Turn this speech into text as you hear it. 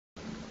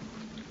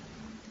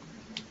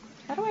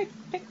How do I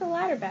pick the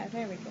ladder back?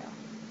 There we go.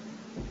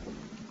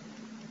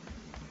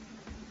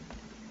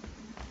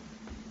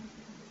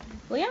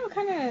 Liam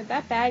kinda,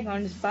 that bag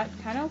on his butt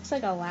kinda looks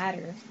like a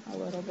ladder, a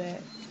little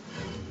bit.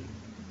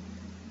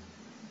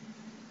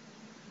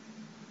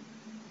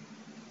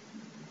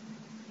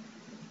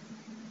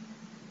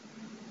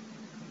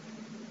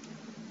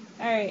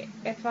 Alright,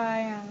 if I,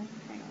 hang on.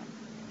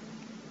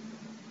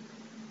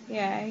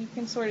 Yeah, you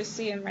can sort of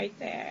see him right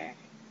there.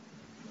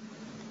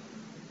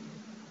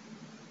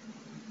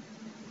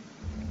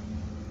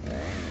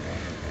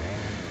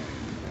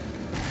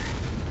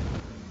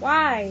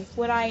 Why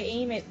would I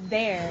aim it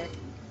there?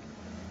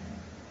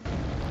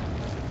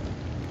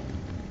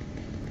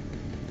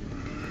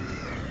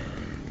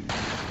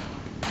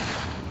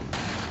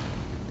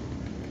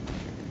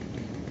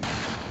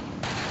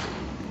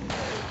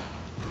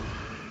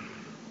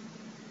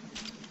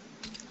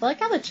 I like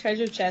how the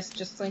treasure chest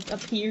just, like,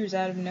 appears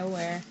out of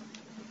nowhere.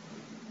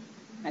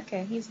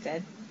 Okay, he's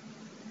dead.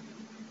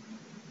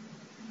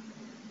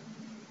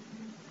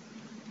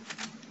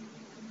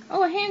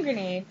 Oh, a hand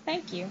grenade.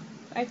 Thank you.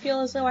 I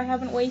feel as though I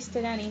haven't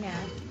wasted any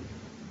now.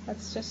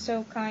 That's just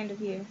so kind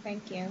of you.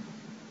 Thank you.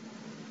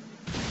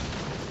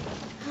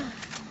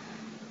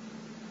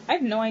 I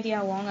have no idea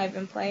how long I've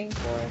been playing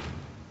for.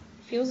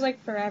 Feels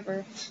like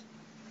forever.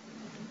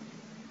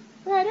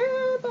 Right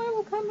up, I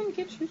will come and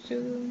get you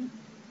soon.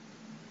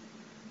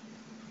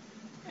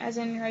 As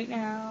in right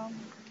now.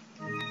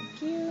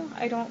 Thank you.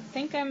 I don't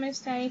think I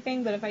missed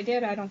anything, but if I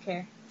did, I don't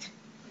care.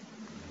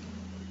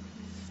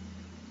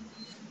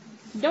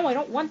 No, I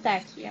don't want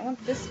that key. I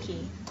want this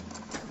key.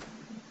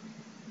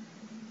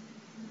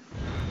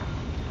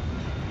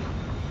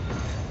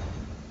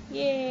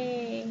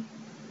 Yay.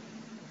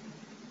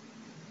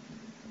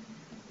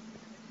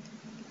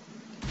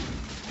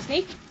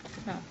 Snake?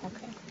 No,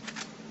 okay.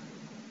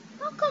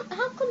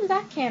 How come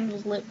that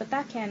candle's lit, but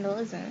that candle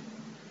isn't?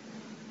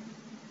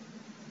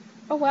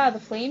 Oh wow,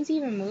 the flame's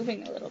even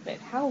moving a little bit.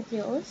 How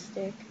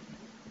realistic.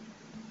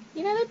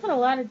 You know, they put a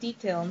lot of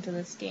detail into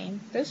this game.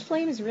 Those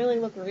flames really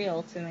look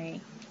real to me.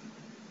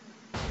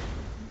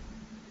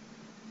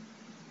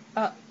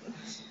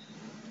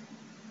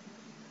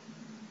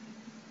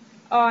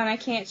 Oh, and I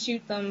can't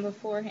shoot them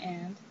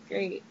beforehand.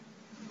 Great.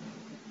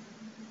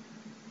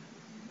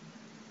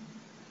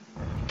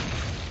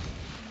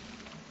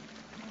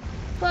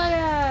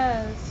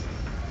 Buggers!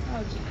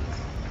 Oh, jeez.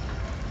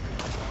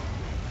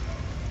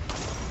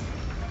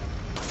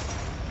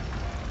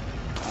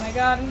 Oh my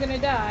god, I'm gonna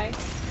die.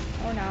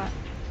 Or not.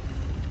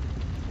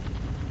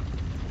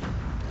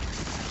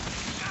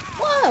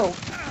 Whoa!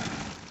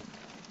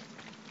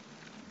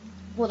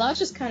 Well, that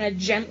just kind of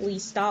gently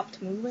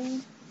stopped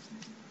moving.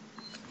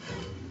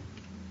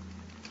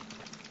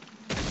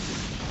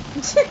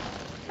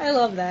 I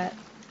love that.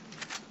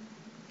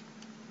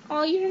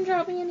 Oh, you didn't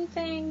drop me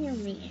anything? You're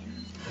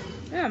mean.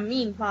 You're a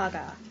mean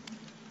Paga.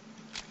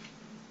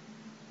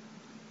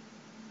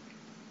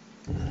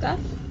 Stuff?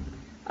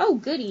 Oh,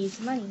 goodies.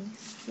 Money.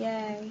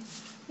 Yay.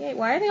 Yay.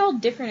 Why are they all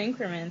different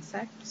increments?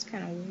 That's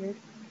kind of weird.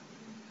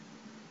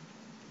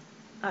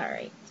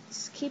 Alright.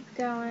 Just keep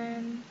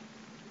going.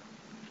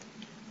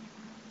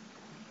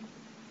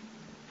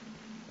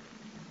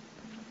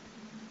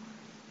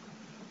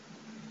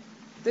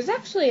 There's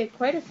actually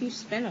quite a few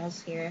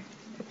spinels here,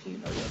 if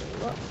you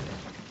look.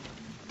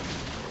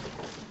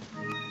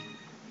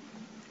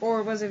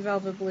 Or was it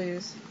Velvet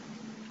Blues?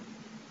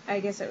 I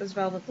guess it was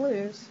Velvet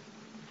Blues.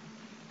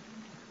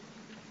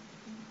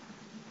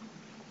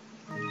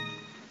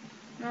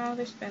 No,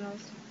 they're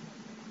spinels.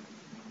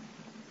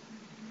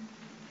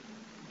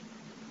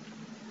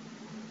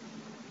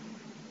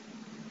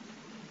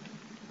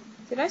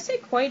 Did I say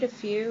quite a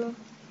few?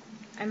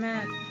 I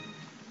meant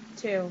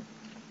 2.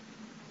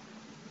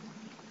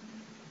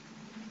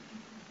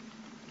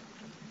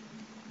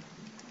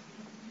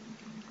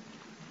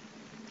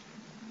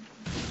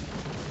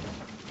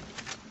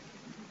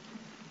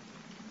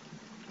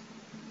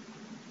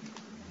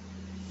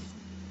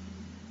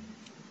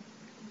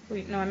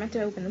 Wait, no, I meant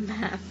to open the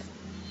map.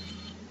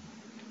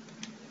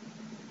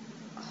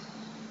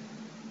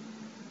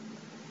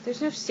 There's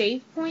no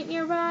save point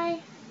nearby?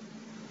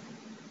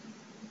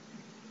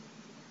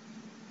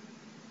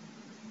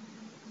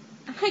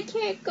 I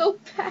can't go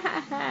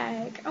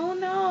back! Oh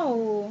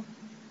no!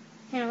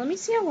 Hang on, let me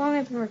see how long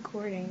I've been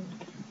recording.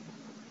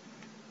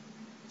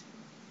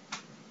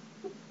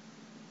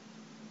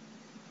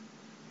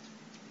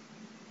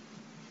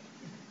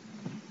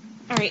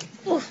 Alright.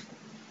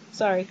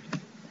 Sorry.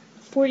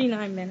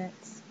 49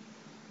 minutes.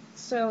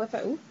 So if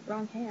I... Ooh,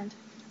 wrong hand.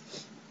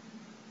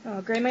 Oh,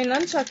 great, my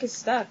nunchuck is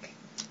stuck.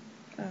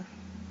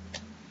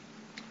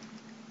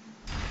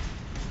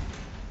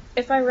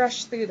 If I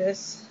rush through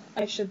this,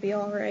 I should be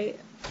alright.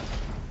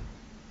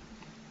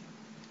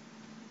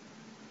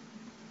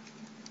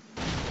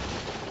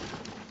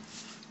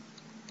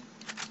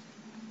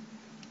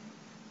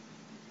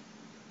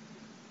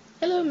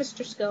 Hello,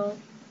 Mr. Skull.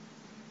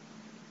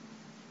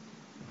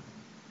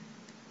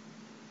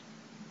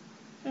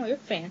 Oh, you're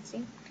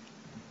fancy.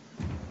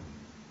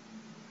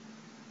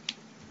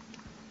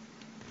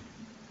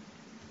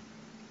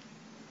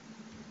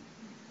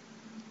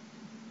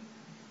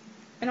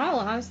 In all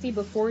honesty,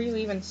 before you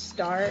even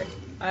start,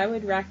 I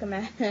would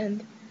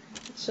recommend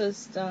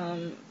just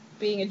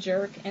being a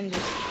jerk and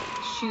just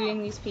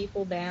shooting these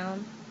people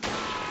down.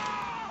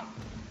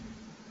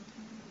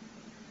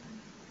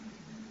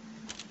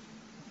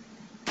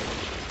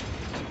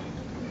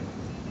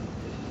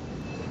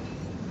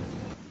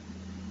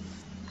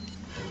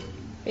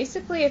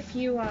 Basically, if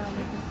you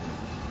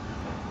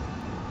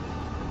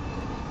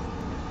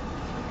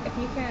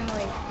can,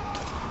 like,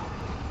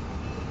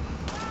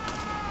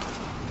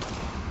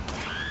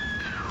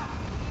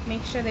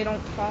 make sure they don't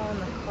fall in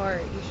the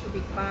cart, you should be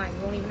fine.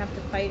 You won't even have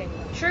to fight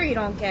anyone. Sure, you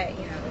don't get,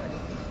 you know, like,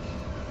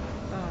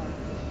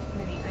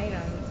 many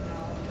items and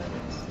all, but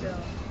still.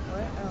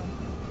 What? Oh.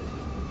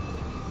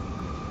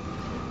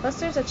 Plus,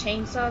 there's a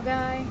chainsaw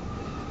guy.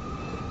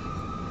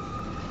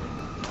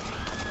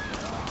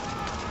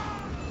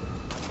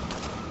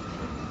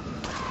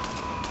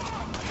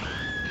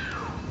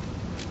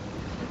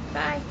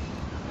 Bye.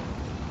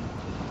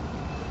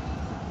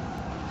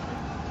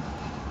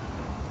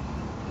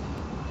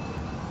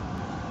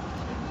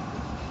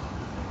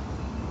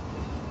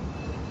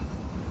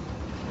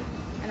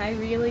 And I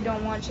really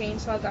don't want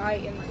Chainsaw Guy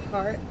in my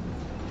cart,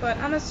 but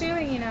I'm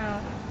assuming, you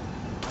know,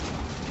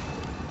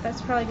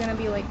 that's probably gonna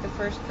be like the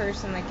first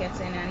person that gets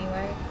in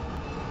anyway.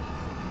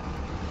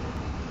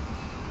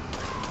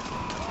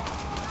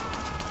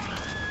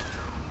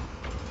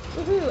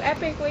 Woohoo!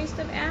 Epic waste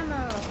of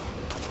ammo!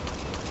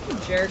 You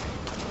jerk.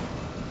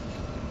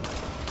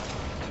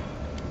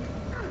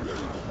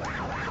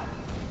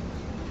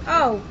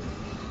 Oh!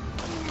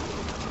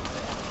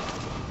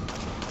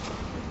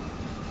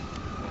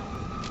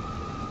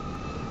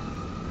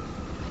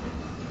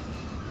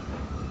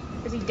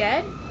 Is he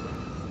dead?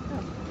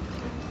 Oh.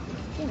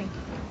 Gimme.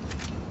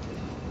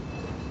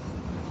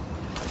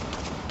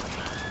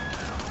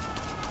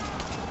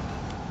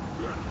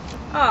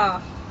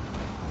 Ah.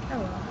 Oh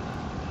well.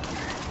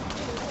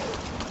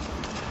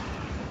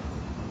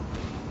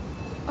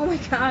 Oh my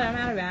god, I'm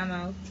out of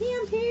ammo.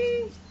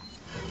 TMP!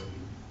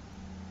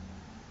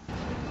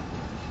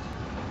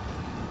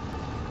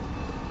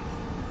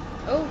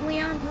 Oh,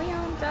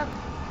 Leon, duck.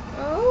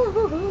 Oh,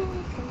 okay.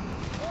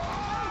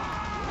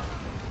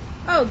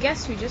 Oh,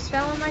 guess who just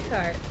fell in my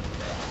cart?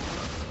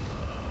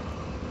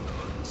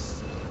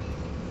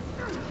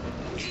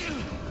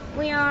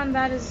 Leon,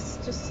 that is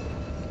just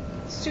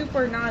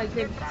super not a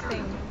good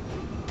thing.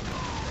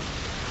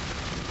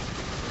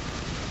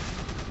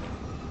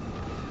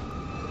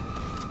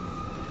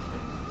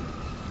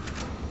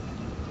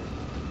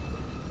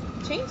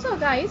 Chainsaw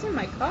Guy is in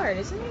my cart,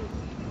 isn't he?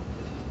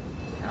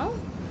 No?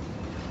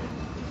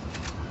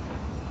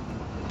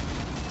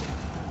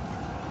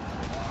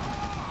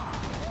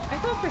 I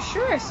thought for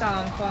sure I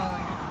saw him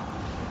falling.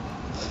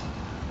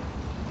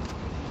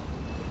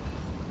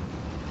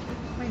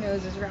 My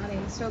nose is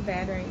running so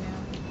bad right now.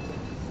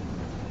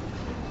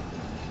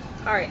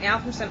 Alright, now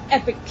for some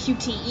epic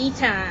QTE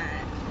time.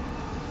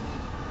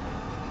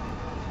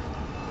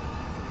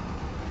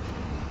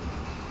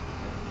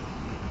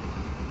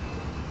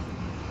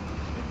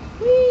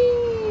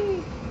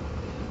 Whee!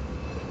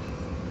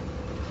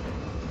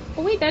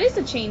 Oh wait, that is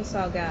the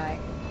Chainsaw Guy.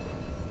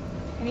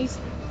 And he's...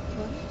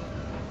 what?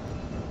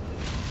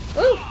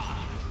 Ooh!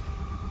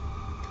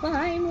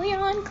 Climb,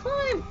 Leon,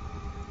 climb!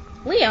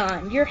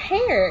 Leon, your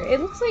hair! It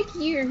looks like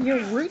your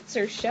roots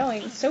are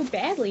showing so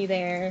badly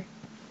there.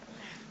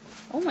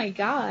 Oh my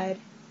god.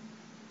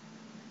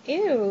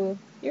 Ew.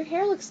 Your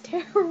hair looks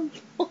terrible.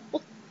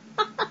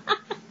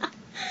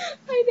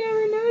 I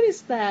never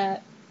noticed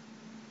that.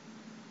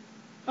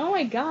 Oh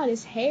my god,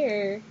 his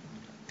hair.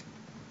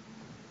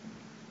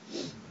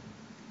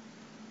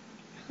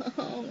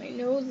 Oh, my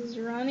nose is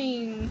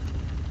running.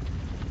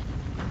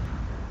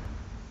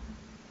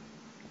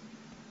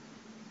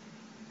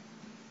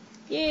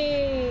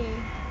 Yay!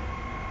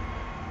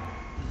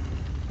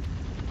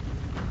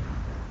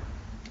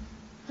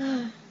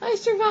 I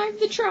survived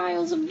the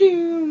trials of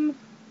doom!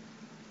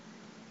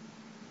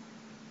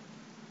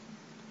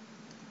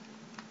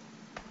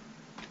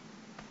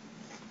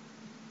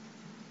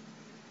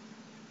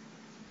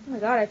 Oh my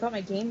god, I thought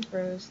my game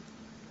froze.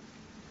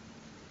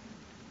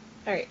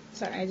 Alright,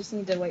 sorry, I just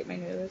need to wipe my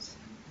nose.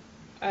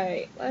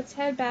 Alright, let's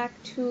head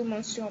back to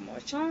Monsieur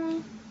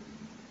Marchand.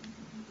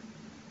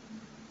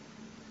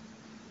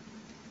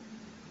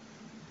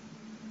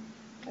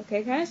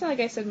 Okay, kinda sound like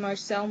I said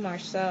Marcel.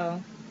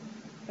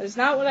 But it's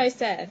not what I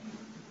said.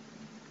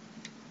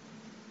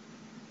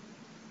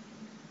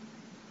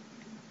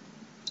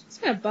 It's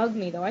gonna bug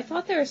me though. I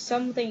thought there was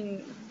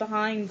something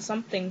behind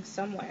something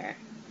somewhere.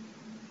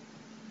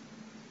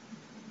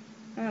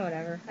 Oh,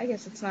 whatever. I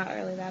guess it's not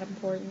really that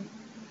important.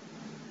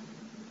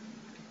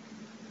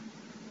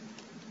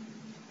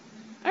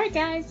 Alright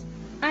guys,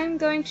 I'm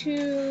going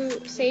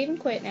to save and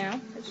quit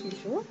now, as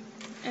usual.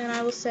 And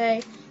I will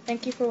say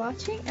thank you for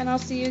watching, and I'll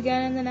see you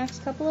again in the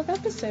next couple of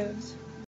episodes.